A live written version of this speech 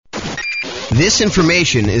This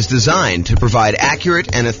information is designed to provide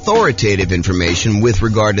accurate and authoritative information with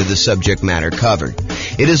regard to the subject matter covered.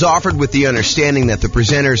 It is offered with the understanding that the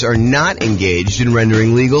presenters are not engaged in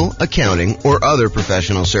rendering legal, accounting, or other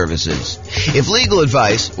professional services. If legal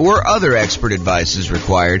advice or other expert advice is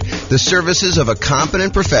required, the services of a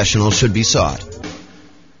competent professional should be sought.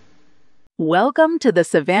 Welcome to the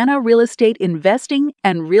Savannah Real Estate Investing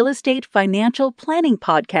and Real Estate Financial Planning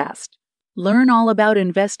Podcast. Learn all about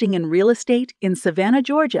investing in real estate in Savannah,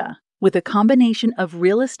 Georgia, with a combination of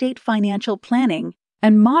real estate financial planning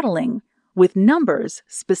and modeling with numbers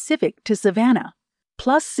specific to Savannah,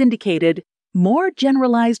 plus syndicated, more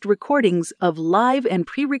generalized recordings of live and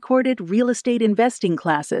pre-recorded real estate investing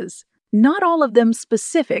classes, not all of them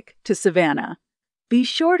specific to Savannah. Be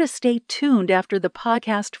sure to stay tuned after the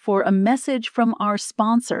podcast for a message from our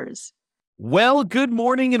sponsors. Well, good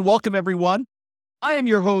morning and welcome, everyone. I am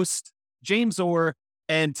your host, James Orr,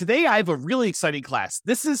 and today I have a really exciting class.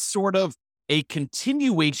 This is sort of a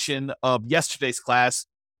continuation of yesterday's class,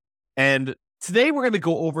 and today we're going to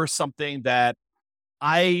go over something that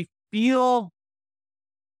I feel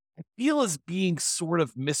is being sort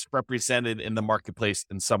of misrepresented in the marketplace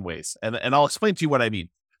in some ways, and I'll explain to you what I mean.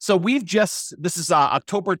 So this is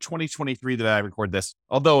October 2023 that I record this,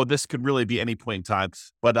 although this could really be any point in time,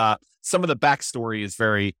 but some of the backstory is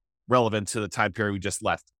very relevant to the time period we just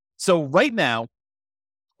left. So right now,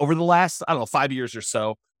 over the last, 5 years or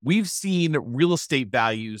so, we've seen real estate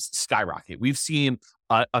values skyrocket. We've seen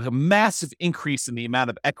a massive increase in the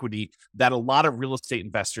amount of equity that a lot of real estate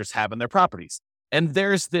investors have in their properties. And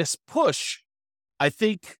there's this push, I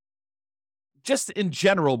think, just in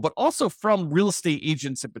general, but also from real estate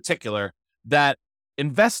agents in particular, that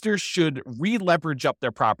investors should re-leverage up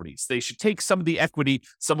their properties. They should take some of the equity,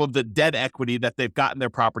 some of the dead equity that they've got in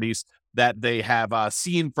their properties that they have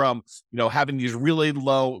seen from, having these really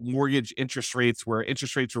low mortgage interest rates where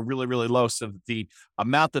interest rates were really, really low. So that the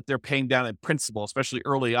amount that they're paying down in principal, especially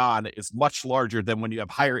early on, is much larger than when you have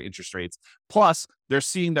higher interest rates. Plus, they're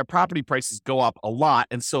seeing their property prices go up a lot.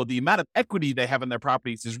 And so the amount of equity they have in their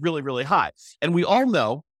properties is really, really high. And we all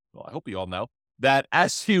know, well, I hope you all know, that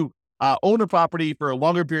as you own a property for a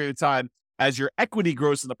longer period of time, as your equity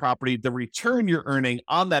grows in the property, the return you're earning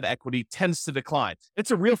on that equity tends to decline. It's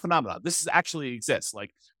a real phenomenon. This actually exists. Like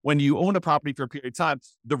when you own a property for a period of time,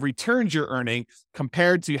 the returns you're earning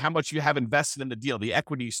compared to how much you have invested in the deal, the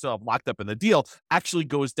equity you still have locked up in the deal, actually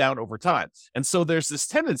goes down over time. And so there's this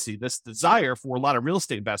tendency, this desire for a lot of real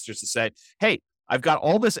estate investors to say, hey, I've got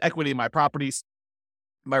all this equity in my properties.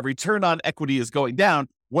 My return on equity is going down.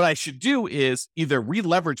 What I should do is either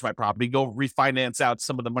re-leverage my property, go refinance out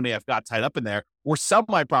some of the money I've got tied up in there, or sell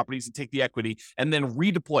my properties and take the equity and then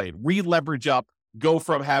redeploy it, re-leverage up, go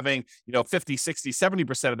from having, 50, 60,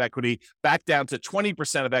 70% of equity back down to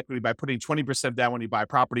 20% of equity by putting 20% down when you buy a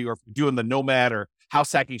property, or if you're doing the nomad or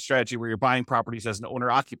house hacking strategy where you're buying properties as an owner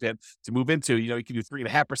occupant to move into, you can do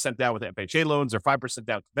 3.5% down with FHA loans, or 5%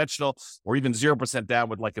 down conventional, or even 0% down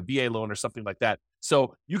with like a VA loan or something like that.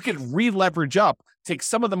 So you can re-leverage up, take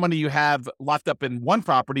some of the money you have locked up in one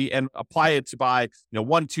property and apply it to buy,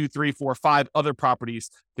 1, 2, 3, 4, 5 other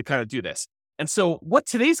properties to kind of do this. And so what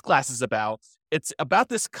today's class is about, it's about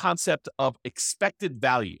this concept of expected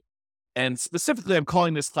value. And specifically, I'm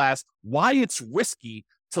calling this class why it's risky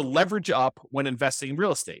to leverage up when investing in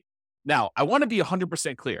real estate. Now, I want to be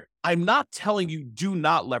 100% clear. I'm not telling you do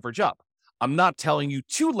not leverage up. I'm not telling you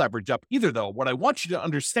to leverage up either, though. What I want you to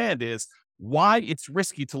understand is why it's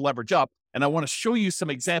risky to leverage up. And I want to show you some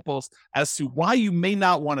examples as to why you may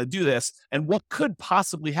not want to do this and what could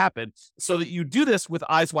possibly happen, so that you do this with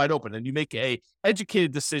eyes wide open and you make a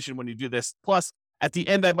educated decision when you do this. Plus, at the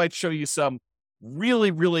end, I might show you some really,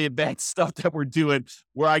 really advanced stuff that we're doing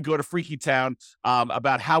where I go to Freaky Town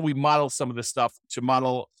about how we model some of this stuff to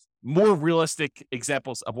model more realistic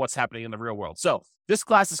examples of what's happening in the real world. So this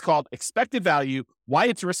class is called Expected Value, Why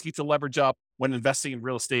It's Risky to Leverage Up when Investing in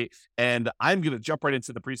Real Estate. And I'm going to jump right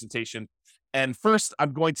into the presentation. And first,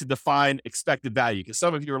 I'm going to define expected value, because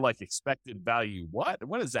some of you are like, expected value, what?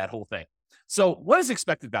 What is that whole thing? So what is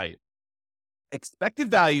expected value?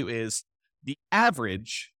 Expected value is the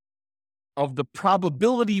average of the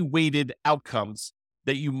probability weighted outcomes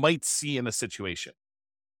that you might see in a situation.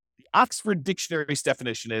 The Oxford Dictionary's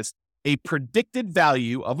definition is a predicted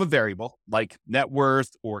value of a variable like net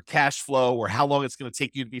worth or cash flow, or how long it's going to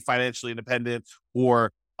take you to be financially independent,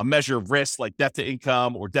 or a measure of risk like debt to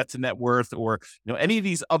income or debt to net worth, or any of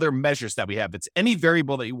these other measures that we have. It's any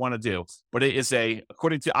variable that you want to do, but it is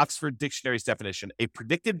according to Oxford Dictionary's definition, a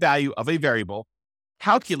predicted value of a variable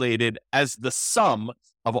calculated as the sum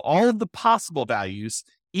of all of the possible values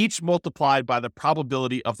each multiplied by the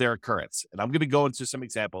probability of their occurrence. And I'm going to go into some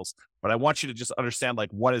examples, but I want you to just understand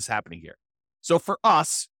like what is happening here. So for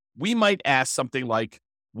us, we might ask something like,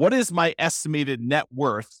 what is my estimated net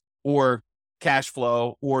worth or cash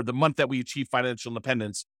flow or the month that we achieve financial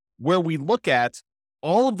independence, where we look at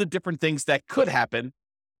all of the different things that could happen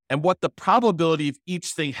and what the probability of each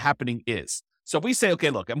thing happening is. So if we say, okay,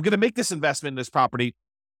 look, I'm going to make this investment in this property.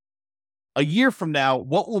 A year from now,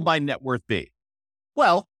 what will my net worth be?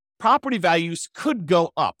 Well, property values could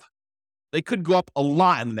go up. They could go up a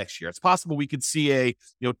lot in the next year. It's possible we could see a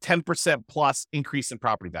 10% plus increase in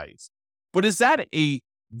property values. But is that a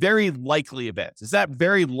very likely event? Is that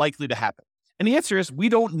very likely to happen? And the answer is we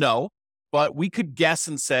don't know, but we could guess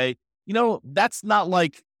and say, that's not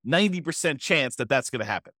like 90% chance that that's going to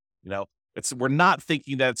happen. We're not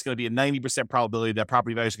thinking that it's going to be a 90% probability that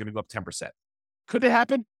property values are going to go up 10%. Could it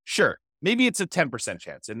happen? Sure. Maybe it's a 10%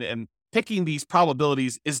 chance. And picking these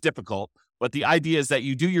probabilities is difficult, but the idea is that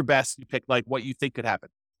you do your best. You pick like what you think could happen.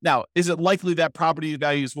 Now, is it likely that property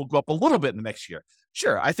values will go up a little bit in the next year?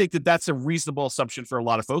 Sure. I think that that's a reasonable assumption for a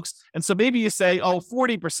lot of folks. And so maybe you say,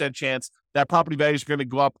 40% chance that property values are going to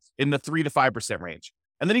go up in the 3 to 5% range.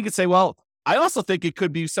 And then you could say, well, I also think it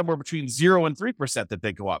could be somewhere between 0 and 3% that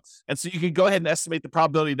they go up. And so you can go ahead and estimate the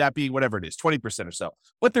probability of that being whatever it is, 20% or so.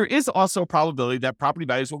 But there is also a probability that property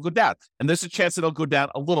values will go down. And there's a chance that it'll go down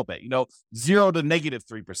a little bit, 0 to negative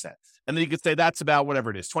 3%. And then you could say that's about whatever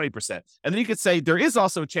it is, 20%. And then you could say there is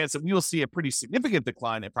also a chance that we will see a pretty significant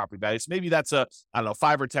decline in property values. Maybe that's a,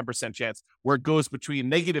 5 or 10% chance where it goes between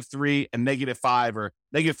 -3 and -5 or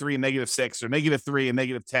 -3 and -6 or -3 and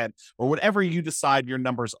 -10 or whatever you decide your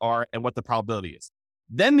numbers are and what the probability is.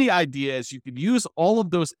 Then the idea is you could use all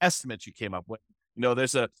of those estimates you came up with.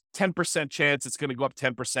 There's a 10% chance it's going to go up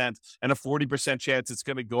 10% and a 40% chance it's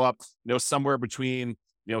going to go up, somewhere between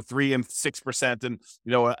 3 and 6% and,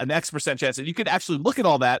 an X% chance. And you could actually look at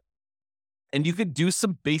all that and you could do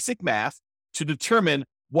some basic math to determine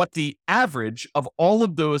what the average of all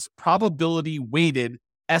of those probability weighted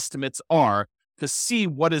estimates are to see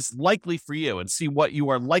what is likely for you and see what you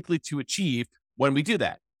are likely to achieve when we do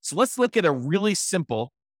that. So let's look at a really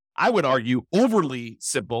simple, I would argue overly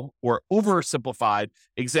simple or oversimplified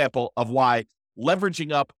example of why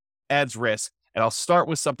leveraging up adds risk. And I'll start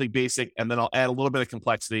with something basic, and then I'll add a little bit of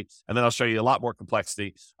complexity, and then I'll show you a lot more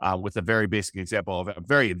complexity with a very basic example of a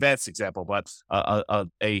very advanced example, but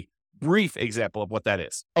a brief example of what that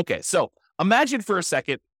is. Okay, so imagine for a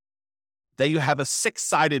second that you have a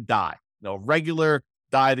 6-sided die, regular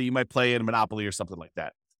die that you might play in Monopoly or something like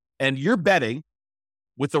that. And you're betting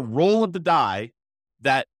with the roll of the die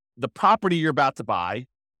that the property you're about to buy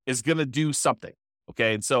is going to do something.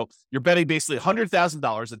 Okay, and so you're betting basically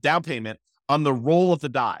 $100,000, a down payment, on the roll of the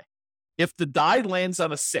die. If the die lands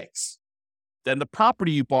on a 6, then the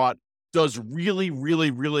property you bought does really,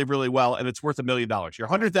 really, really, really well, and it's worth $1 million. Your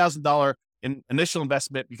 $100,000 in initial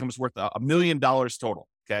investment becomes worth $1 million total.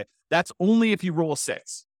 Okay, that's only if you roll a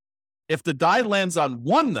 6. If the die lands on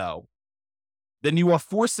 1, though, then you are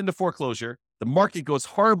forced into foreclosure. The market goes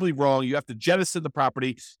horribly wrong. You have to jettison the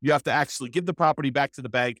property. You have to actually give the property back to the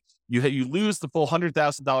bank. You lose the full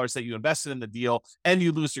 $100,000 that you invested in the deal, and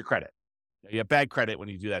you lose your credit. You have bad credit when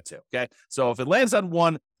you do that too. Okay. So if it lands on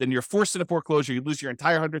 1, then you're forced into foreclosure. You lose your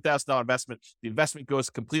entire $100,000 investment. The investment goes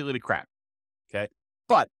completely to crap. Okay.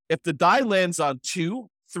 But if the die lands on 2,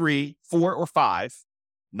 3, 4, or 5,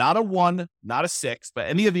 not a 1, not a 6, but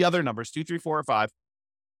any of the other numbers, 2, 3, 4, or 5,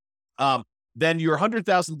 then your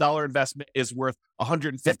 $100,000 investment is worth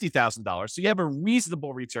 $150,000. So you have a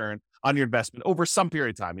reasonable return on your investment over some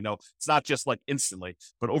period of time. It's not just like instantly,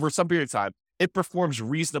 but over some period of time, it performs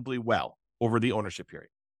reasonably well over the ownership period.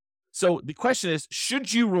 So the question is,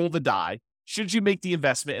 should you roll the die? Should you make the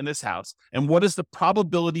investment in this house? And what is the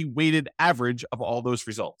probability weighted average of all those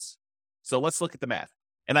results? So let's look at the math.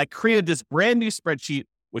 And I created this brand new spreadsheet,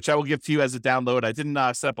 which I will give to you as a download. I didn't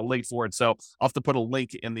set up a link for it, so I'll have to put a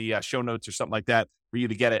link in the show notes or something like that for you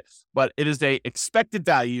to get it. But it is a expected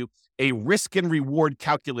value, a risk and reward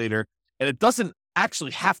calculator, and it doesn't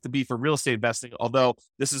actually have to be for real estate investing, although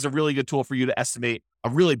this is a really good tool for you to estimate, a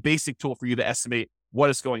really basic tool for you to estimate what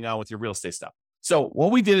is going on with your real estate stuff. So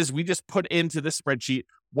what we did is we just put into this spreadsheet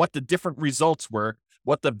what the different results were,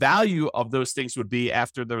 what the value of those things would be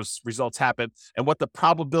after those results happen, and what the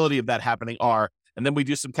probability of that happening are. And then we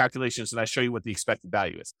do some calculations, and I show you what the expected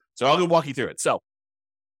value is. So I'll go walk you through it. So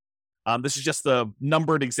this is just the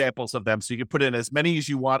numbered examples of them. So you can put in as many as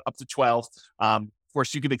you want, up to 12. Of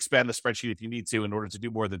course, you can expand the spreadsheet if you need to in order to do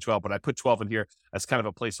more than 12, but I put 12 in here as kind of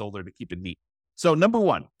a placeholder to keep it neat. So number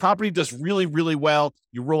 1, property does really, really well.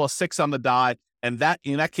 You roll a 6 on the die, and that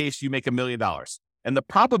in that case, you make $1 million. And the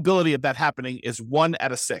probability of that happening is 1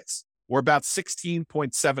 out of 6, or about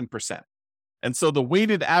 16.7%. And so the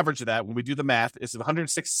weighted average of that, when we do the math, is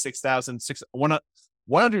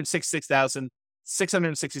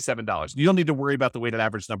 $166,667. You don't need to worry about the weighted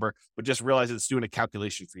average number, but just realize it's doing a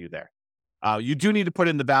calculation for you there. You do need to put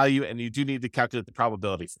in the value, and you do need to calculate the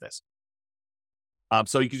probability for this.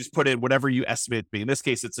 So you can just put in whatever you estimate it to be. In this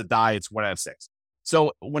case, it's a die. It's 1 out of 6.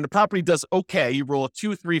 So when the property does okay, you roll a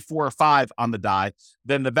 2, 3, 4, or 5 on the die,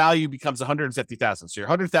 then the value becomes $150,000. So your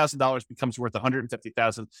 $100,000 becomes worth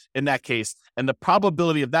 $150,000 in that case. And the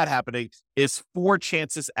probability of that happening is 4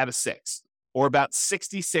 chances out of 6, or about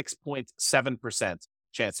 66.7%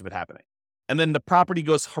 chance of it happening. And then the property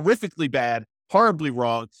goes horrifically bad, horribly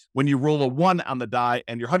wrong, when you roll a 1 on the die,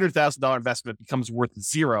 and your $100,000 investment becomes worth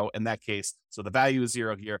 0 in that case. So the value is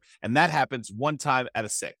 0 here. And that happens 1 time out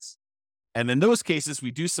of 6. And in those cases, we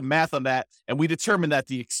do some math on that, and we determine that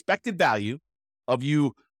the expected value of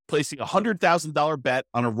you placing a $100,000 bet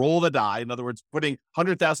on a roll of the die, in other words, putting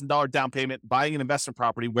 $100,000 down payment, buying an investment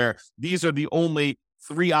property where these are the only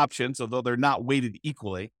 3 options, although they're not weighted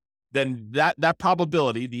equally, then that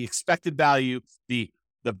probability, the expected value, the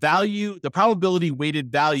probability weighted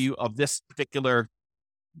value of this particular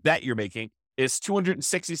bet you're making is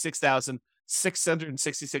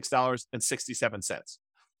 $266,666.67.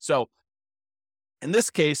 So in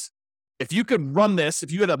this case, if you could run this,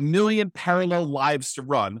 if you had 1 million parallel lives to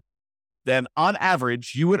run, then on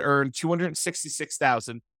average, you would earn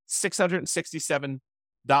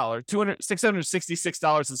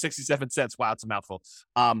 $666,667. Wow, it's a mouthful.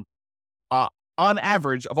 On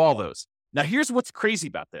average of all those. Now, here's what's crazy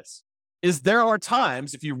about this, is there are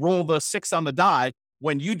times, if you roll the 6 on the die,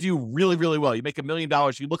 when you do really, really well, you make $1 million,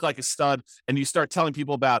 you look like a stud, and you start telling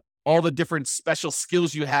people about all the different special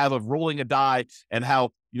skills you have of rolling a die and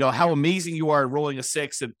how amazing you are at rolling a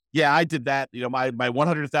 6. And yeah, I did that. My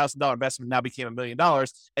 $100,000 investment now became $1 million,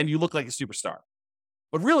 and you look like a superstar.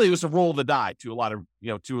 But really, it was a roll of the die to a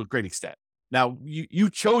great extent. Now, you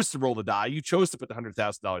chose to roll the die. You chose to put the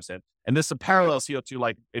 $100,000 in. And this is a parallel to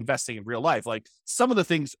like investing in real life. Like, some of the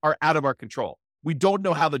things are out of our control. We don't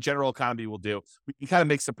know how the general economy will do. We can kind of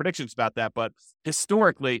make some predictions about that, but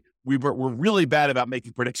historically, we're really bad about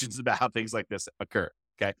making predictions about how things like this occur.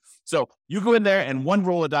 Okay, so you go in there and one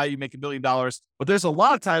roll of die, you make $1 million, but there's a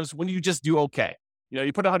lot of times when you just do okay.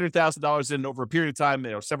 You put $100,000 in over a period of time,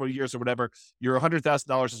 several years or whatever, your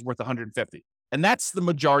 $100,000 is worth $150, and that's the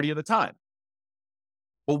majority of the time.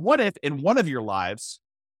 But what if in one of your lives,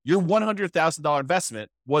 your $100,000 investment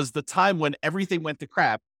was the time when everything went to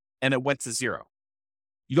crap and it went to 0?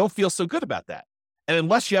 You don't feel so good about that. And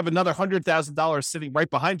unless you have another $100,000 sitting right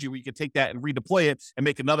behind you where you can take that and redeploy it and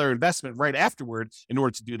make another investment right afterward in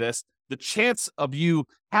order to do this, the chance of you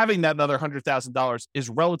having that another $100,000 is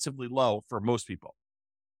relatively low for most people.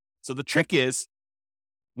 So the trick is,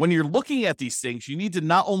 when you're looking at these things, you need to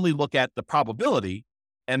not only look at the probability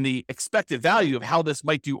and the expected value of how this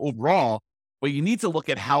might do overall, but you need to look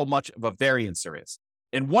at how much of a variance there is.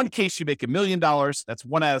 In one case, you make $1 million. That's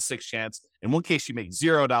 1 out of 6 chance. In one case, you make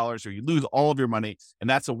 $0 or you lose all of your money, and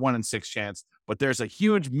that's a 1 in 6 chance. But there's a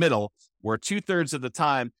huge middle where 2/3 of the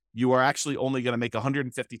time, you are actually only going to make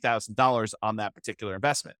 $150,000 on that particular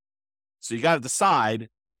investment. So you got to decide,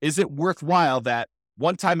 is it worthwhile that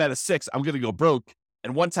 1 time out of 6, I'm going to go broke,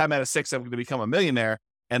 and 1 time out of 6, I'm going to become a millionaire,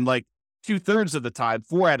 and like 2/3 of the time,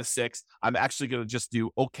 4 out of 6, I'm actually going to just do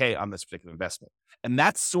okay on this particular investment. And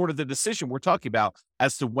that's sort of the decision we're talking about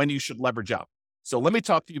as to when you should leverage up. So let me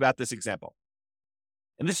talk to you about this example.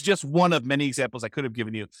 And this is just one of many examples I could have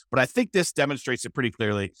given you, but I think this demonstrates it pretty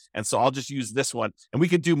clearly. And so I'll just use this one, and we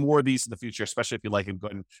could do more of these in the future, especially if you like them. Go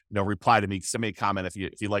ahead and reply to me, send me a comment if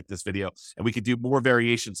you like this video, and we could do more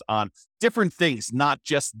variations on different things, not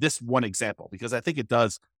just this one example, because I think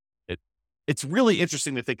it's really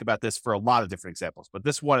interesting to think about this for a lot of different examples, but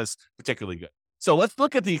this one is particularly good. So let's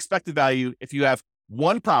look at the expected value. If you have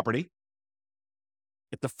one property,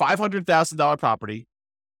 it's a $500,000 property,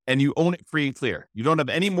 and you own it free and clear. You don't have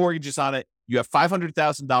any mortgages on it. You have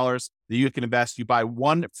 $500,000 that you can invest. You buy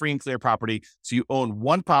one free and clear property. So you own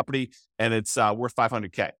one property, and it's worth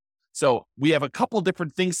 $500K. So we have a couple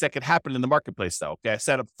different things that could happen in the marketplace, though. Okay, I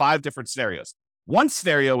set up 5 different scenarios. One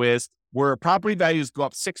scenario is where property values go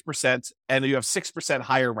up 6% and you have 6%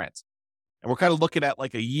 higher rent. And we're kind of looking at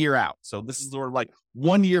like a year out. So this is sort of like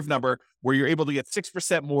 1 year of number where you're able to get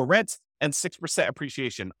 6% more rent and 6%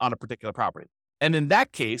 appreciation on a particular property. And in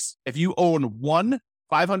that case, if you own one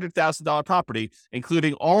 $500,000 property,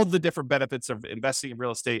 including all of the different benefits of investing in real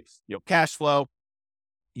estate, cash flow,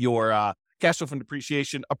 your cash flow from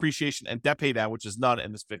depreciation, appreciation, and debt pay down, which is none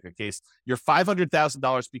in this particular case, your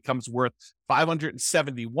 $500,000 becomes worth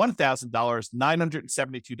 $571,000,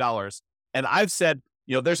 $972. And I've said,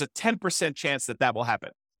 there's a 10% chance that will happen,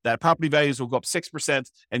 that property values will go up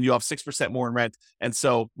 6% and you'll have 6% more in rent. And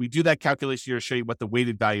so we do that calculation here to show you what the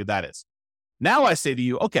weighted value of that is. Now I say to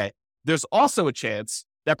you, okay, there's also a chance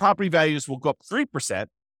that property values will go up 3%,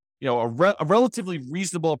 a relatively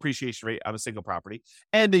reasonable appreciation rate on a single property,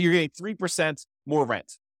 and you're getting 3% more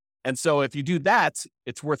rent. And so if you do that,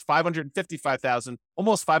 it's worth $555,000,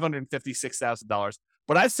 almost $556,000.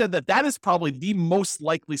 But I've said that is probably the most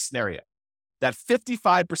likely scenario, that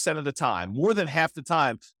 55% of the time, more than half the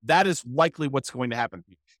time, that is likely what's going to happen.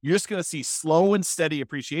 You're just going to see slow and steady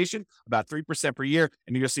appreciation, about 3% per year,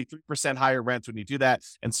 and you're going to see 3% higher rent when you do that.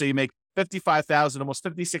 And so you make $55,000, almost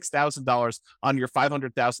 $56,000 on your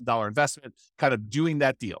 $500,000 investment, kind of doing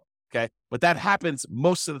that deal. Okay. But that happens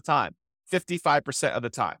most of the time, 55% of the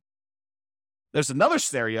time. There's another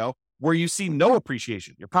scenario where you see no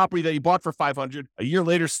appreciation. Your property that you bought for $500, a year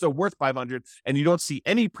later is still worth $500, and you don't see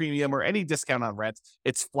any premium or any discount on rent.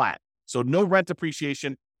 It's flat. So no rent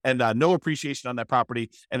appreciation and no appreciation on that property.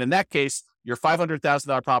 And in that case, your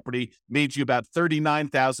 $500,000 property made you about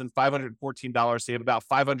 $39,514. So you have about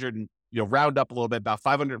round up a little bit, about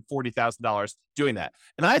 $540,000 doing that.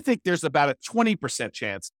 And I think there's about a 20%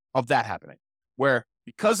 chance of that happening, where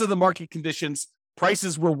because of the market conditions,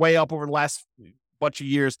 prices were way up over the last bunch of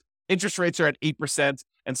years. Interest rates are at 8%.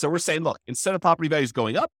 And so we're saying, look, instead of property values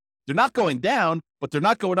going up, they're not going down, but they're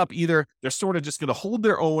not going up either. They're sort of just going to hold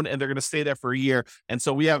their own and they're going to stay there for a year. And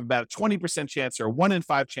so we have about a 20% chance or a 1 in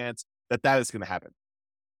 5 chance that is going to happen.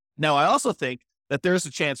 Now, I also think that there's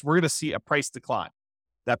a chance we're going to see a price decline,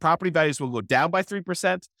 that property values will go down by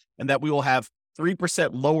 3% and that we will have 3%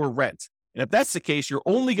 lower rent. And if that's the case, you're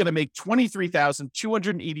only going to make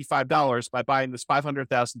 $23,285 by buying this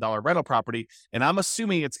 $500,000 rental property. And I'm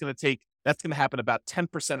assuming that's going to happen about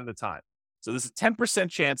 10% of the time. So there's a 10%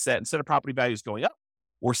 chance that instead of property values going up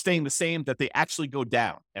or staying the same, that they actually go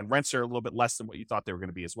down and rents are a little bit less than what you thought they were going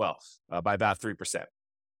to be as well, by about 3%.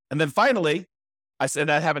 And then finally, I said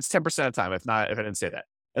that happens 10% of the time, if I didn't say that.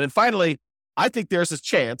 And then finally, I think there's a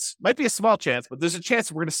chance, might be a small chance, but there's a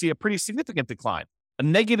chance we're going to see a pretty significant decline, a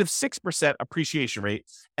negative 6% appreciation rate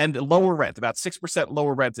and lower rent, about 6%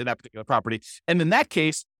 lower rent in that particular property. And in that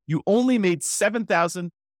case, you only made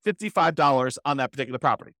 $7,055 on that particular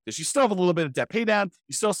property, because you still have a little bit of debt pay down,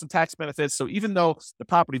 you still have some tax benefits. So even though the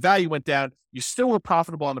property value went down, you still were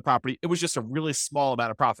profitable on the property. It was just a really small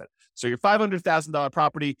amount of profit. So your $500,000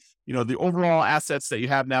 property, the overall assets that you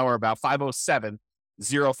have now are about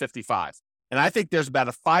 $507,055. And I think there's about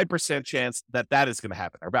a 5% chance that is going to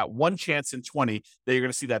happen, or about 1 chance in 20 that you're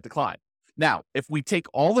going to see that decline. Now, if we take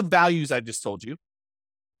all the values I just told you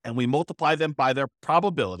and we multiply them by their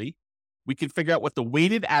probability, we can figure out what the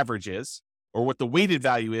weighted average is, or what the weighted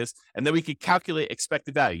value is, and then we can calculate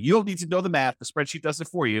expected value. You don't need to know the math. The spreadsheet does it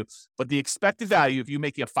for you. But the expected value, if you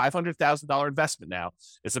make a $500,000 investment now,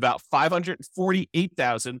 is about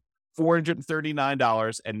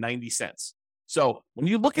 $548,439.90. So when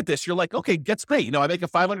you look at this, you're like, okay, that's great. I make a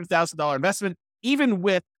 $500,000 investment, even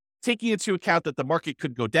with taking into account that the market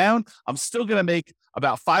could go down, I'm still going to make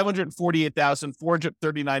about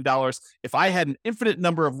 $548,439. If I had an infinite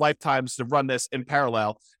number of lifetimes to run this in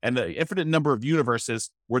parallel and the infinite number of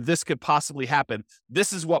universes where this could possibly happen,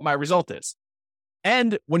 this is what my result is.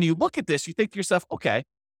 And when you look at this, you think to yourself, okay,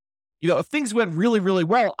 if things went really, really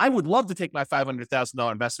well, I would love to take my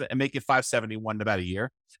 $500,000 investment and make it $571 in about a year.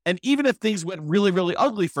 And even if things went really, really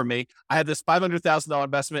ugly for me, I had this $500,000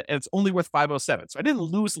 investment and it's only worth $507. So I didn't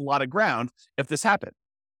lose a lot of ground if this happened.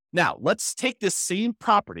 Now, let's take this same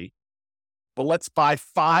property, but let's buy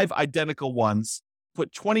 5 identical ones,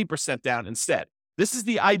 put 20% down instead. This is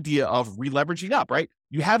the idea of releveraging up, right?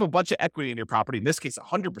 You have a bunch of equity in your property, in this case,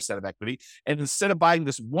 100% of equity. And instead of buying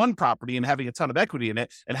this one property and having a ton of equity in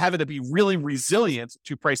it and having to be really resilient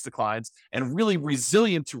to price declines and really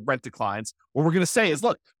resilient to rent declines, what we're going to say is,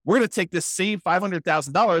 look, we're going to take this same $500,000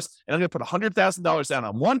 and I'm going to put $100,000 down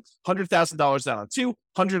on 1, $100,000 down on 2,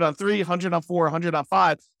 100 on 3, 100 on 4, 100 on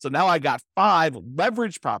 5. So now I got 5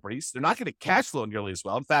 leverage properties. They're not going to cash flow nearly as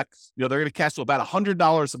well. In fact, they're going to cash flow about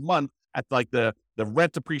 $100 a month at like the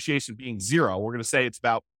rent depreciation being 0. We're going to say it's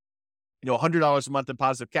about, $100 a month in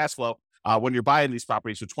positive cash flow when you're buying these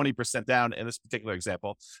properties, so 20% down in this particular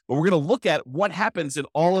example. But we're going to look at what happens in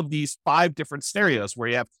all of these 5 different scenarios where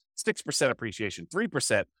you have 6% appreciation,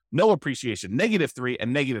 3%, no appreciation, -3,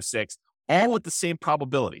 and -6, all with the same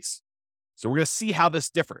probabilities. So we're going to see how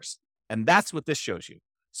this differs. And that's what this shows you.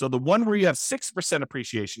 So the one where you have 6%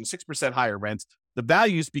 appreciation, 6% higher rent, the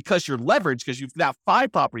values, because you're leveraged, because you've got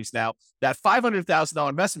 5 properties now, that $500,000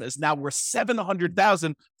 investment is now worth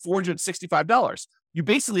 $700,465. You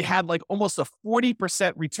basically had like almost a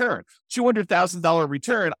 40% return, $200,000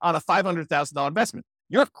 return on a $500,000 investment.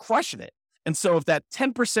 You're crushing it. And so if that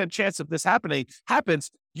 10% chance of this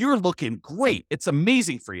happens, you're looking great. It's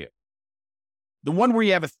amazing for you. The one where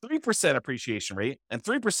you have a 3% appreciation rate and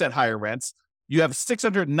 3% higher rents, you have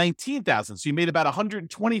 $619,000. So you made about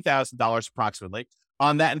 $120,000 approximately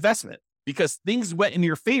on that investment because things went in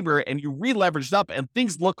your favor and you re-leveraged up and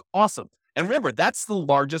things look awesome. And remember, that's the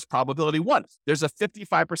largest probability one. There's a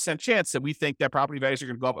 55% chance that we think that property values are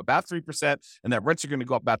going to go up about 3% and that rents are going to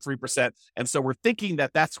go up about 3%. And so we're thinking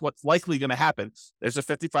that that's what's likely going to happen. There's a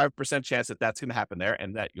 55% chance that that's going to happen there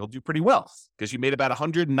and that you'll do pretty well because you made about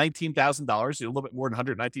 $119,000, a little bit more than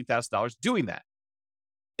 $119,000 doing that.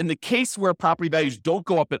 In the case where property values don't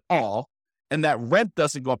go up at all and that rent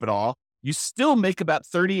doesn't go up at all, you still make about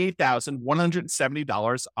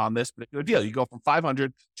 $38,170 on this particular deal. You go from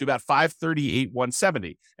 $500 to about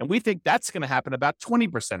 $538,170. And we think that's going to happen about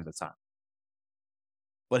 20% of the time.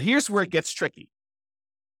 But here's where it gets tricky.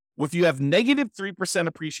 If you have negative 3%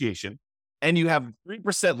 appreciation and you have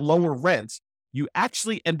 3% lower rent, you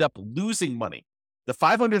actually end up losing money. The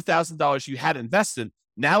 $500,000 you had invested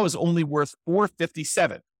now is only worth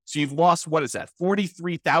 $457,000. So you've lost, what is that?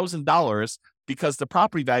 $43,000 because the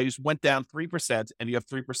property values went down 3% and you have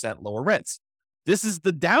 3% lower rents. This is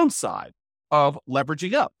the downside of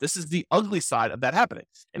leveraging up. This is the ugly side of that happening.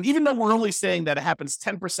 And even though we're only saying that it happens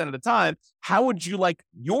 10% of the time, how would you like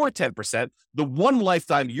your 10%, the one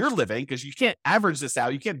lifetime you're living, because you can't average this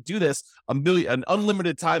out. You can't do this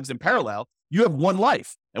unlimited times in parallel. You have one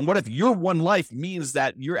life. And what if your one life means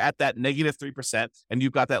that you're at that negative 3% and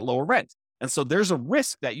you've got that lower rent? And so there's a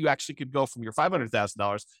risk that you actually could go from your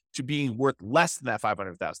 $500,000 to being worth less than that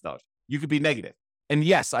 $500,000. You could be negative. And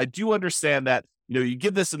yes, I do understand that, you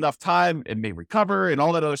give this enough time, it may recover and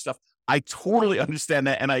all that other stuff. I totally understand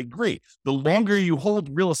that. And I agree. The longer you hold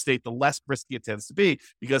real estate, the less risky it tends to be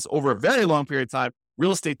because over a very long period of time,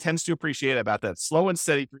 real estate tends to appreciate about that slow and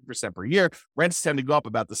steady 3% per year. Rents tend to go up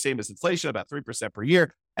about the same as inflation, about 3% per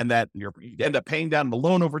year. And that you end up paying down the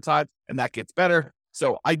loan over time and that gets better.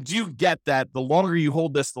 So I do get that the longer you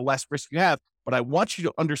hold this, the less risk you have, but I want you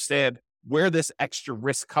to understand where this extra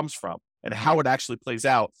risk comes from and how it actually plays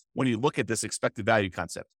out when you look at this expected value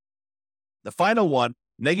concept. The final one,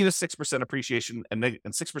 negative 6% appreciation and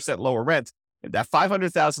 6% lower rent, and that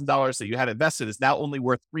 $500,000 that you had invested is now only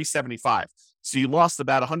worth $375,000. So you lost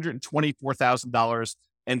about $124,000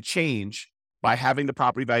 and change by having the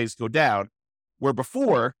property values go down, where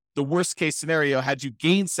before, the worst case scenario had you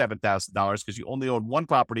gain $7,000 because you only owned one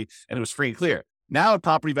property and it was free and clear. Now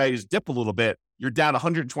property values dip a little bit. You're down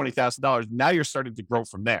 $120,000. Now you're starting to grow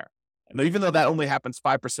from there. And even though that only happens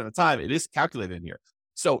 5% of the time, it is calculated in here.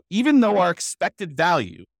 So even though our expected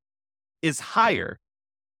value is higher,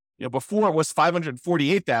 before it was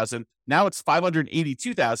 $548,000, now it's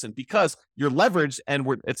 $582,000 because you're leveraged and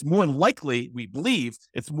it's more likely, we believe,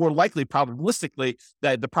 it's more likely probabilistically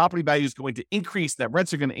that the property value is going to increase, that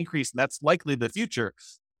rents are going to increase, and that's likely the future.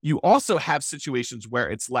 You also have situations where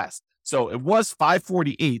it's less. So it was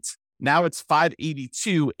 $548, now it's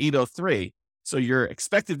 $582,803. So your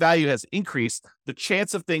expected value has increased. The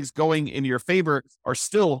chance of things going in your favor are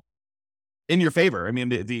still in your favor. I mean,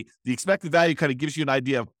 the expected value kind of gives you an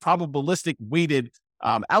idea of probabilistic weighted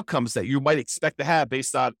outcomes that you might expect to have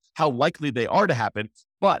based on how likely they are to happen.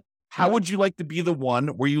 But how would you like to be the one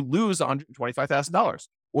where you lose $125,000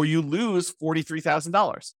 or you lose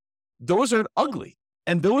 $43,000? Those are ugly.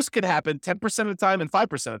 And those could happen 10% of the time and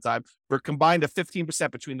 5% of the time for combined of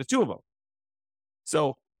 15% between the two of them.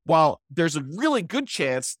 So while there's a really good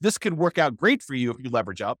chance this could work out great for you if you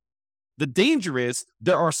leverage up, the danger is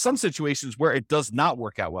there are some situations where it does not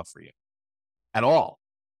work out well for you at all.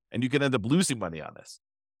 And you can end up losing money on this.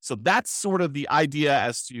 So that's sort of the idea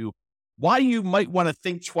as to why you might want to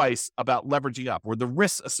think twice about leveraging up or the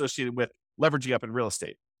risks associated with leveraging up in real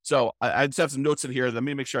estate. So I just have some notes in here. Let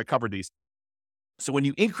me make sure I cover these. So when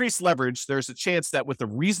you increase leverage, there's a chance that with a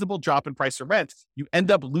reasonable drop in price of rent, you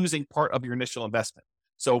end up losing part of your initial investment.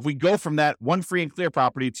 So if we go from that one free and clear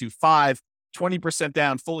property to 20%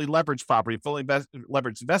 down, fully leveraged property,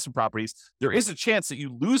 leveraged investment properties, there is a chance that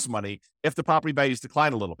you lose money if the property values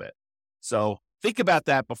decline a little bit. So think about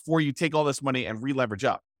that before you take all this money and re-leverage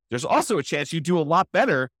up. There's also a chance you do a lot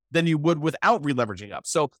better than you would without re-leveraging up.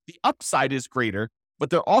 So the upside is greater,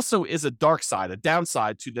 but there also is a dark side, a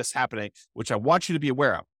downside to this happening, which I want you to be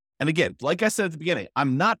aware of. And again, like I said at the beginning,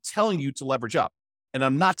 I'm not telling you to leverage up and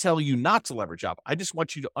I'm not telling you not to leverage up. I just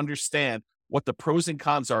want you to understand what the pros and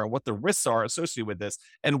cons are and what the risks are associated with this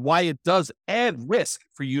and why it does add risk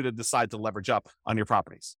for you to decide to leverage up on your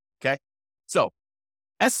properties. Okay. So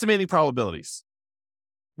estimating probabilities.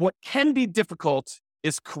 What can be difficult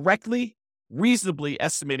is correctly, reasonably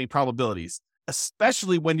estimating probabilities,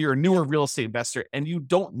 especially when you're a newer real estate investor and you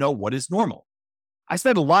don't know what is normal. I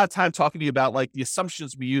spend a lot of time talking to you about like the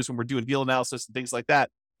assumptions we use when we're doing deal analysis and things like that.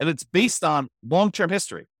 And it's based on long-term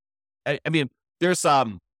history. I mean, there's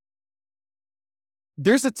a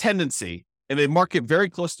tendency in a market very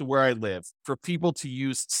close to where I live for people to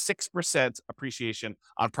use 6% appreciation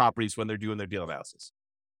on properties when they're doing their deal analysis.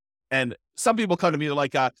 And some people come to me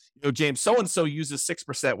like, James, so-and-so uses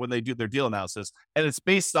 6% when they do their deal analysis. And it's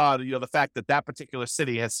based on, the fact that that particular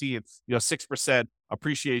city has seen, 6%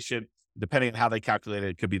 appreciation, depending on how they calculate it.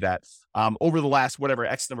 It could be that over the last, whatever,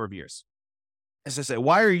 X number of years. As I say,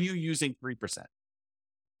 why are you using 3%?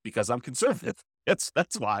 Because I'm conservative. That's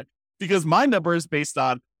why. Because my number is based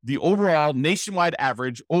on the overall nationwide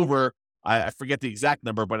average over, I forget the exact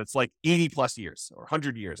number, but it's like 80 plus years or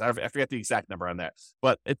 100 years. I forget the exact number on that.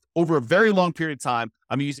 But it's over a very long period of time.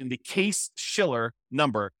 I'm using the Case-Shiller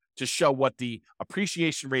number to show what the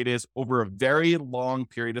appreciation rate is over a very long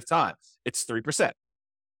period of time. It's 3%.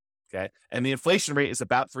 Okay. And the inflation rate is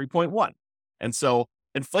about 3.1. And so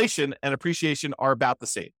inflation and appreciation are about the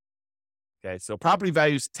same. Okay. So property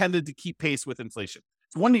values tended to keep pace with inflation.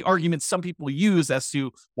 It's one of the arguments some people use as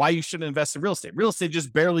to why you shouldn't invest in real estate. Real estate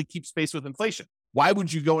just barely keeps pace with inflation. Why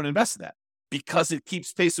would you go and invest in that? Because it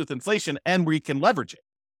keeps pace with inflation and we can leverage it.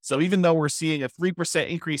 So even though we're seeing a 3%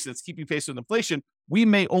 increase that's keeping pace with inflation, we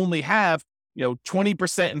may only have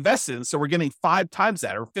 20% invested in. So we're getting 5 times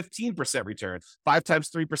that or 15% return, 5 times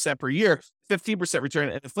 3% per year, 15% return,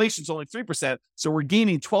 and inflation's only 3%. So we're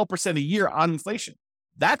gaining 12% a year on inflation.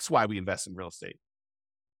 That's why we invest in real estate.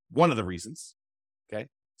 One of the reasons. Okay.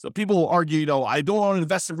 So people will argue, I don't want to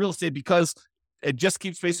invest in real estate because it just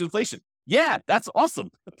keeps pace with inflation. Yeah, that's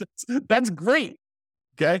awesome. That's great.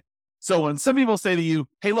 Okay. So when some people say to you,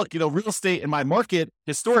 hey, look, real estate in my market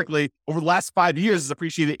historically over the last 5 years has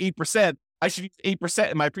appreciated 8%. I should use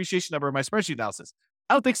 8% in my appreciation number in my spreadsheet analysis.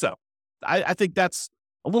 I don't think so. I think that's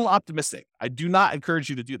a little optimistic. I do not encourage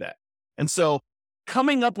you to do that. And so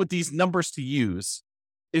coming up with these numbers to use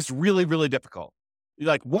is really, really difficult.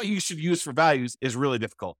 Like what you should use for values is really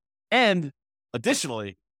difficult. And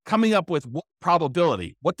additionally, coming up with what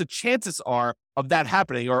probability, what the chances are of that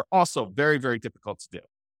happening are also very, very difficult to do,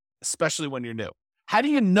 especially when you're new. How do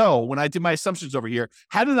you know, when I did my assumptions over here,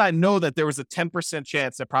 how did I know that there was a 10%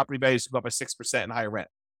 chance that property values would go up by 6% and higher rent?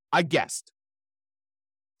 I guessed.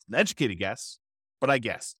 It's an educated guess, but I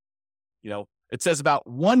guessed. It says about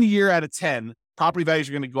 1 year out of 10, property values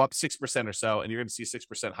are going to go up 6% or so, and you're going to see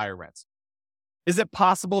 6% higher rents. Is it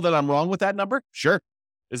possible that I'm wrong with that number? Sure.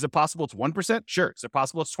 Is it possible it's 1%? Sure. Is it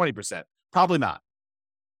possible it's 20%? Probably not.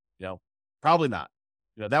 Probably not.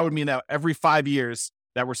 That would mean that every 5 years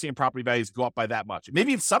that we're seeing property values go up by that much.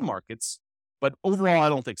 Maybe in some markets, but overall, I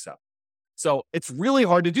don't think so. So it's really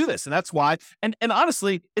hard to do this. And that's why, and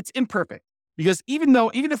honestly, it's imperfect because even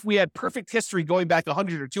if we had perfect history going back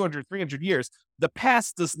 100 or 200, 300 years, the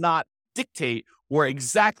past does not dictate or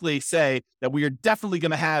exactly say that we are definitely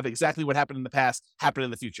going to have exactly what happened in the past happen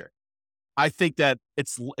in the future. I think that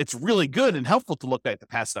it's really good and helpful to look at the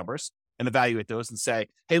past numbers and evaluate those and say,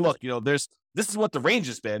 hey, look, this is what the range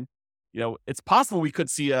has been. It's possible we could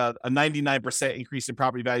see a 99% increase in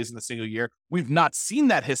property values in a single year. We've not seen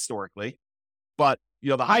that historically, but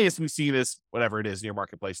the highest we've seen is whatever it is in your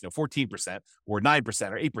marketplace, 14% or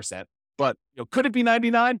 9% or 8%. But could it be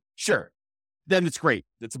 99? Sure. Then it's great.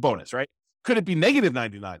 It's a bonus, right? Could it be negative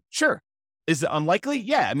 99? Sure. Is it unlikely?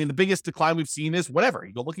 Yeah. I mean, the biggest decline we've seen is whatever.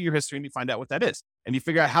 You go look at your history and you find out what that is. And you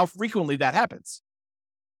figure out how frequently that happens.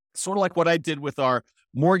 Sort of like what I did with our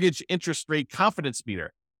mortgage interest rate confidence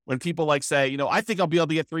meter. When people say, I think I'll be able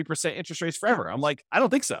to get 3% interest rates forever. I'm like, I don't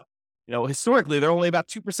think so. Historically, they're only about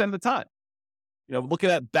 2% of the time. Looking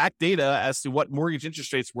at back data as to what mortgage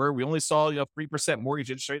interest rates were, we only saw, 3% mortgage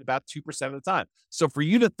interest rate about 2% of the time. So for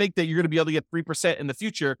you to think that you're going to be able to get 3% in the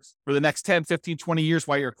future for the next 10, 15, 20 years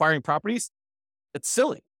while you're acquiring properties, it's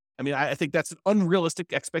silly. I mean, I think that's an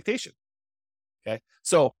unrealistic expectation. Okay.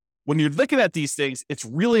 So when you're looking at these things, it's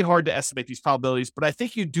really hard to estimate these probabilities, but I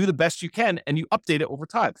think you do the best you can and you update it over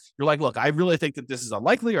time. You're like, look, I really think that this is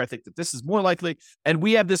unlikely, or I think that this is more likely. And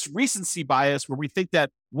we have this recency bias where we think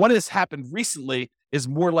that what has happened recently is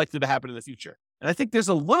more likely to happen in the future. And I think there's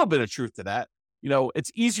a little bit of truth to that.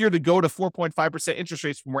 It's easier to go to 4.5% interest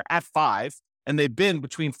rates when we're at 5, and they've been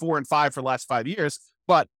between 4 and 5 for the last 5 years.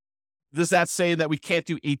 But does that say that we can't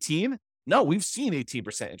do 18? No, we've seen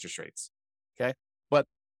 18% interest rates. Okay. But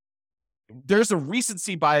there's a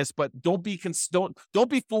recency bias, but don't be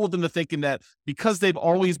fooled into thinking that because they've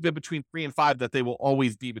always been between 3 and 5, that they will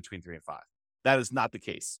always be between 3 and 5. That is not the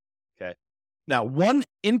case. Okay. Now,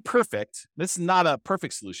 this is not a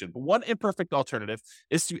perfect solution, but one imperfect alternative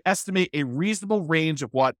is to estimate a reasonable range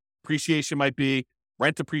of what appreciation might be,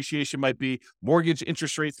 rent appreciation might be, mortgage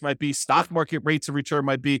interest rates might be, stock market rates of return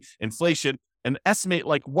might be, inflation, and estimate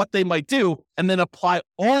like what they might do, and then apply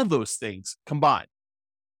all those things combined.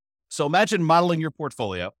 So imagine modeling your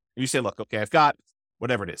portfolio, and you say, look, okay, I've got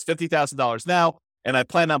whatever it is, $50,000 now, and I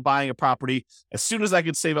plan on buying a property as soon as I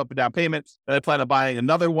can save up a down payment. And I plan on buying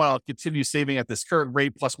another one. I'll continue saving at this current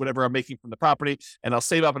rate plus whatever I'm making from the property. And I'll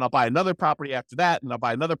save up and I'll buy another property after that. And I'll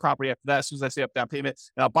buy another property after that as soon as I save up down payment.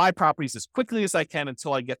 And I'll buy properties as quickly as I can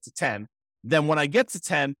until I get to 10. Then when I get to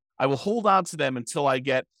 10, I will hold on to them until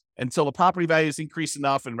the property values increase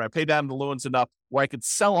enough and I pay down the loans enough where I could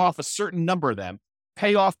sell off a certain number of them,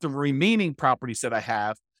 pay off the remaining properties that I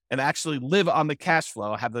have, and actually live on the cash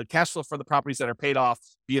flow, have the cash flow for the properties that are paid off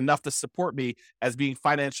be enough to support me as being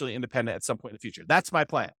financially independent at some point in the future. That's my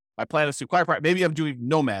plan. My plan is to acquire property. Maybe I'm doing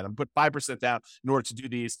nomad. I'm put 5% down in order to do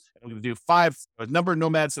these. I'm going to do a number of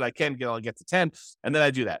nomads that I can get. I'll get to 10, and then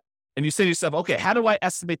I do that. And you say to yourself, okay, how do I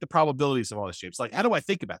estimate the probabilities of all this, James? Like, how do I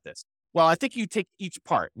think about this? Well, I think you take each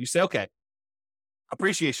part. You say, okay,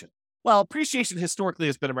 appreciation. Well, appreciation historically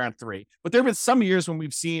has been around 3, but there have been some years when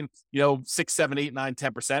we've seen, 6, 7, 8, 9,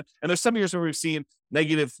 10%. And there's some years where we've seen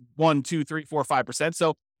negative 1, 2, 3, 4, 5%.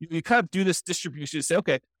 So you kind of do this distribution to say,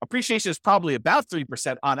 okay, appreciation is probably about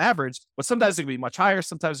 3% on average, but sometimes it can be much higher.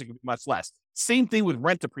 Sometimes it can be much less. Same thing with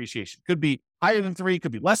rent appreciation. Could be higher than 3,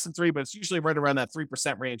 could be less than 3, but it's usually right around that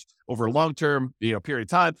 3% range over a long-term, period of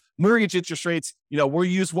time. Mortgage interest rates, we'll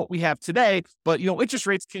use what we have today, but, interest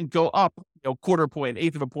rates can go up, quarter point,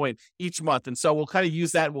 eighth of a point each month. And so we'll kind of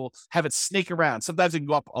use that. We'll have it snake around. Sometimes it can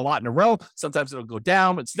go up a lot in a row. Sometimes it'll go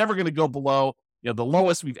down. It's never going to go below, the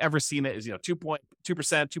lowest we've ever seen it is, 2.2%,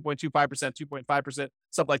 2.25%, 2.5%,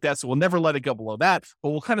 something like that. So we'll never let it go below that, but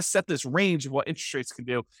we'll kind of set this range of what interest rates can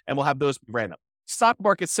do, and we'll have those be random. Stock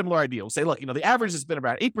market, similar idea. We'll say, look, the average has been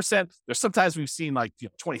around 8%. There's sometimes we've seen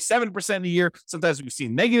 27% a year. Sometimes we've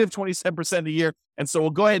seen negative 27% a year. And so we'll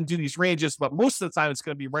go ahead and do these ranges, but most of the time it's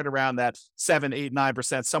going to be right around that 7, 8,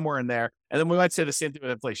 9%, somewhere in there. And then we might say the same thing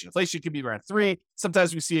with inflation. Inflation can be around 3.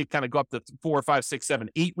 Sometimes we see it kind of go up to 4, 5, 6, 7,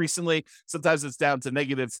 8 recently. Sometimes it's down to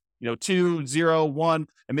negative, 2, 0, 1,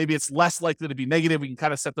 and maybe it's less likely to be negative. We can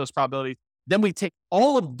kind of set those probabilities. Then we take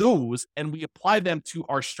all of those and we apply them to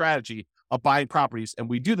our strategy of buying properties. And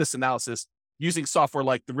we do this analysis using software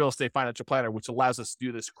like the Real Estate Financial Planner, which allows us to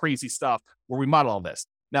do this crazy stuff where we model all this.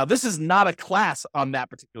 Now, this is not a class on that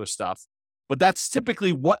particular stuff, but that's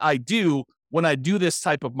typically what I do when I do this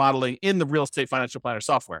type of modeling in the Real Estate Financial Planner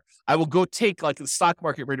software. I will go take like the stock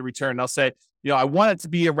market rate of return, and I'll say, I want it to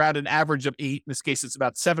be around an average of 8. In this case, it's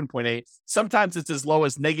about 7.8. Sometimes it's as low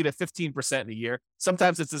as negative 15% in a year.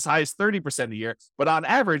 Sometimes it's as high as 30% a year. But on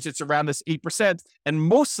average, it's around this 8%. And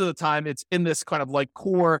most of the time, it's in this kind of like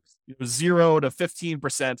core 0 to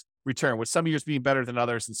 15% return, with some years being better than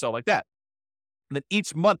others and so like that. And then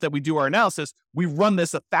each month that we do our analysis, we run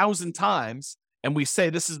this 1,000 times. And we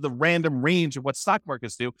say this is the random range of what stock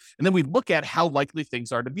markets do. And then we look at how likely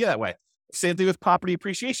things are to be that way. Same thing with property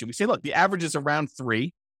appreciation. We say, look, the average is around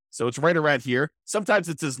 3. So it's right around here. Sometimes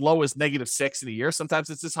it's as low as negative 6 in a year. Sometimes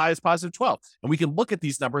it's as high as positive 12. And we can look at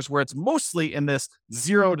these numbers where it's mostly in this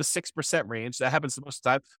 0 to 6% range. That happens most of the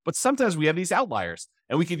time. But sometimes we have these outliers.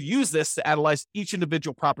 And we could use this to analyze each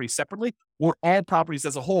individual property separately, or all properties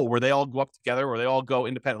as a whole, where they all go up together or they all go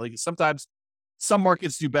independently. Because sometimes some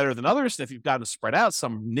markets do better than others. And if you've got them spread out,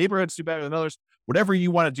 some neighborhoods do better than others. Whatever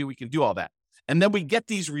you want to do, we can do all that. And then we get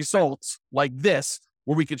these results like this,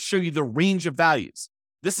 where we could show you the range of values.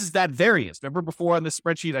 This is that variance. Remember before on this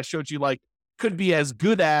spreadsheet, I showed you could be as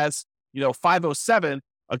good as, 507.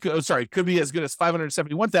 Could be as good as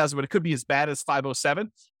 571,000, but it could be as bad as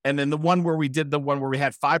 507. And then the one where we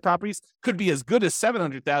had 5 properties could be as good as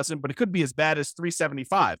 700,000, but it could be as bad as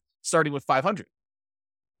 375, starting with 500.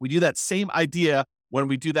 We do that same idea when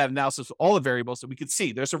we do that analysis of all the variables, that we could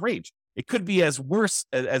see there's a range. It could be as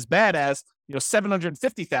bad as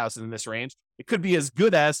 750,000 in this range. It could be as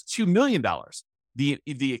good as $2 million.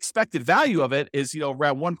 The expected value of it is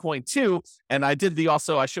around 1.2. And I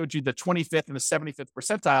showed you the 25th and the 75th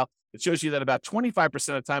percentile. It shows you that about 25%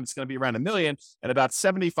 of the time it's going to be around $1 million, and about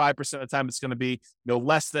 75% of the time it's going to be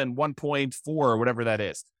less than 1.4 or whatever that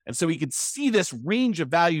is. And so we can see this range of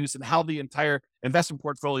values and how the entire investment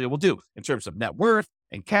portfolio will do in terms of net worth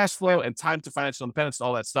and cash flow and time to financial independence and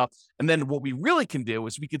all that stuff. And then what we really can do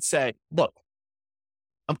is we could say, look,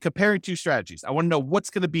 I'm comparing two strategies. I want to know what's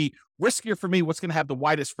going to be riskier for me, what's going to have the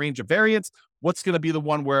widest range of variance, what's going to be the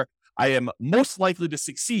one where I am most likely to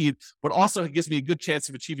succeed, but also it gives me a good chance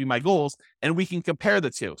of achieving my goals, and we can compare the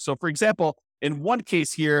two. So for example, in one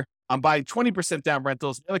case here, I'm buying 20% down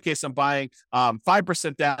rentals. In the other case, I'm buying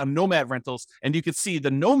 5% down Nomad rentals. And you can see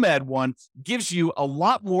the Nomad one gives you a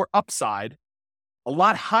lot more upside, a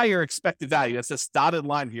lot higher expected value. That's this dotted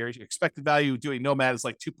line here. Your expected value doing Nomad is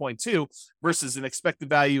like 2.2 versus an expected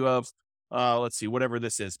value of, let's see, whatever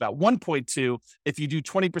this is, about 1.2 if you do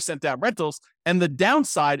 20% down rentals. And the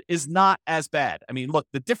downside is not as bad. I mean, look,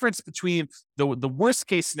 the difference between the worst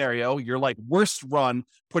case scenario, your like worst run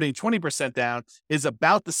putting 20% down, is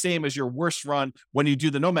about the same as your worst run when you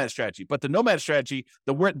do the Nomad strategy. But the Nomad strategy,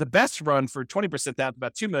 the best run for 20% down is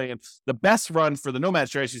about 2 million. The best run for the Nomad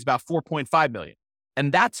strategy is about 4.5 million.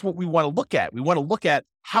 And that's what we want to look at. We want to look at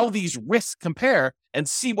how these risks compare and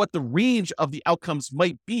see what the range of the outcomes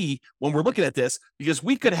might be when we're looking at this, because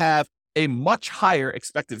we could have a much higher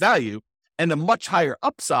expected value and a much higher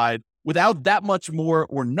upside without that much more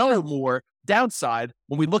or no more downside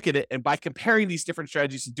when we look at it. And by comparing these different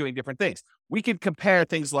strategies and doing different things, we can compare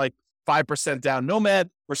things like 5% down Nomad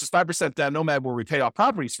versus 5% down Nomad where we pay off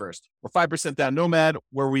properties first, or 5% down Nomad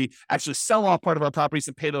where we actually sell off part of our properties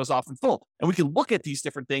and pay those off in full. And we can look at these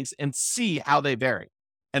different things and see how they vary.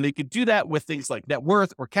 And they could do that with things like net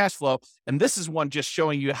worth or cash flow. And this is one just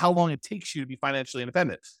showing you how long it takes you to be financially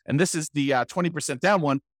independent. And this is the 20% down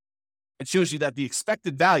one. It shows you that the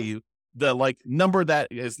expected value, the like number that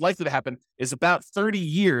is likely to happen, is about 30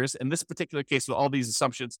 years in this particular case with all these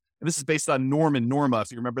assumptions. And this is based on Norm and Norma,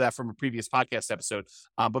 if you remember that from a previous podcast episode.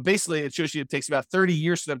 But basically, it shows you it takes about 30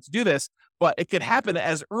 years for them to do this, but it could happen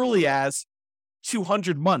as early as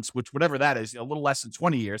 200 months, which whatever that is, a little less than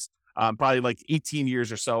 20 years, probably like 18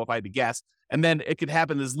 years or so, if I had to guess. And then it could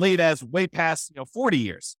happen as late as way past 40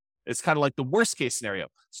 years. It's kind of like the worst case scenario.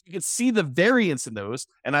 So you can see the variance in those.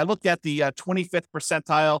 And I looked at the 25th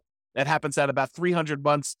percentile. That happens at about 300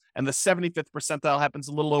 months, and the 75th percentile happens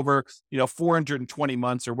a little over, 420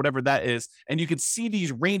 months or whatever that is. And you can see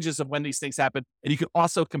these ranges of when these things happen, and you can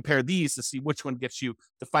also compare these to see which one gets you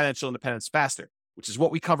to financial independence faster, which is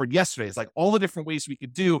what we covered yesterday. It's like all the different ways we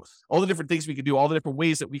could do, all the different things we could do, all the different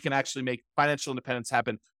ways that we can actually make financial independence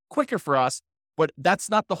happen quicker for us. But that's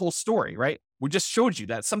not the whole story, right? We just showed you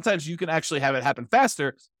that sometimes you can actually have it happen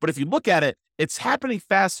faster, but if you look at it, it's happening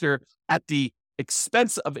faster at the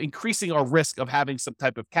expense of increasing our risk of having some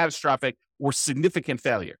type of catastrophic or significant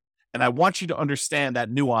failure. And I want you to understand that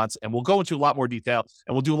nuance, and we'll go into a lot more detail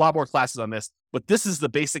and we'll do a lot more classes on this, but this is the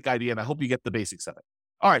basic idea, and I hope you get the basics of it.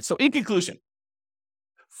 All right. So in conclusion,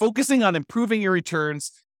 focusing on improving your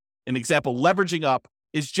returns, an example, leveraging up,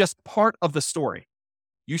 is just part of the story.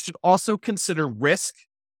 You should also consider risk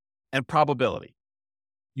and probability.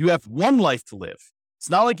 You have one life to live. It's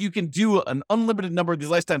not like you can do an unlimited number of these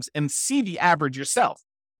lifetimes and see the average yourself.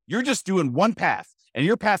 You're just doing one path, and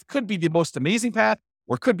your path could be the most amazing path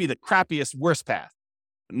or could be the crappiest, worst path.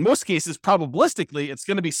 In most cases, probabilistically, it's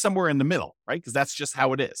going to be somewhere in the middle, right? Because that's just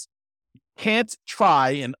how it is. You can't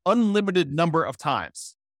try an unlimited number of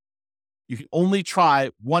times. You can only try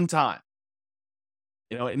one time.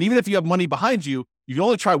 And even if you have money behind you, you can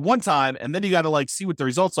only try one time, and then you got to see what the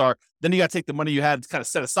results are. Then you got to take the money you had kind of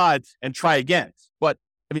set aside and try again. But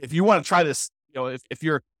I mean, if you want to try this, if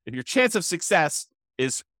your chance of success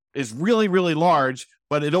is really, really large,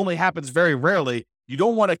 but it only happens very rarely, you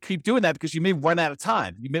don't want to keep doing that because you may run out of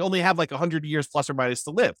time. You may only have 100 years plus or minus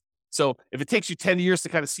to live. So if it takes you 10 years to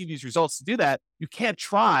kind of see these results to do that, you can't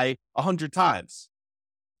try 100 times.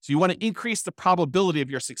 So you want to increase the probability of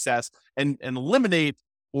your success and eliminate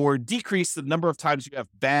or decrease the number of times you have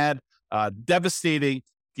bad, devastating,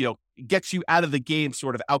 gets you out of the game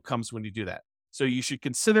sort of outcomes when you do that. So you should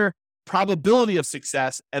consider probability of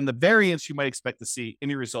success and the variance you might expect to see in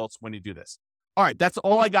your results when you do this. All right, that's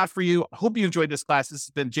all I got for you. I hope you enjoyed this class. This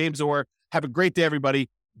has been James Orr. Have a great day, everybody.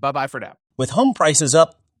 Bye-bye for now. With home prices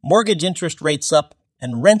up, mortgage interest rates up,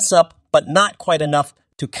 and rents up, but not quite enough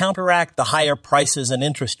to counteract the higher prices and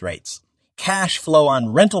interest rates, cash flow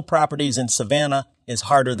on rental properties in Savannah is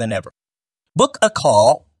harder than ever. Book a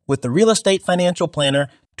call with the Real Estate Financial Planner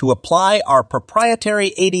to apply our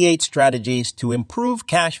proprietary 88 strategies to improve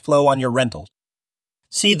cash flow on your rentals.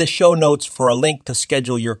 See the show notes for a link to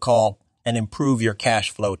schedule your call and improve your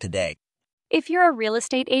cash flow today. If you're a real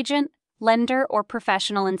estate agent, lender, or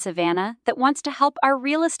professional in Savannah that wants to help our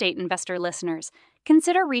real estate investor listeners,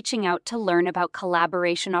 consider reaching out to learn about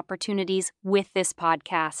collaboration opportunities with this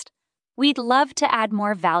podcast. We'd love to add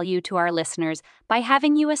more value to our listeners by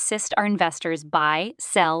having you assist our investors buy,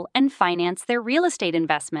 sell, and finance their real estate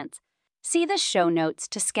investments. See the show notes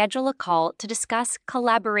to schedule a call to discuss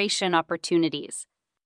collaboration opportunities.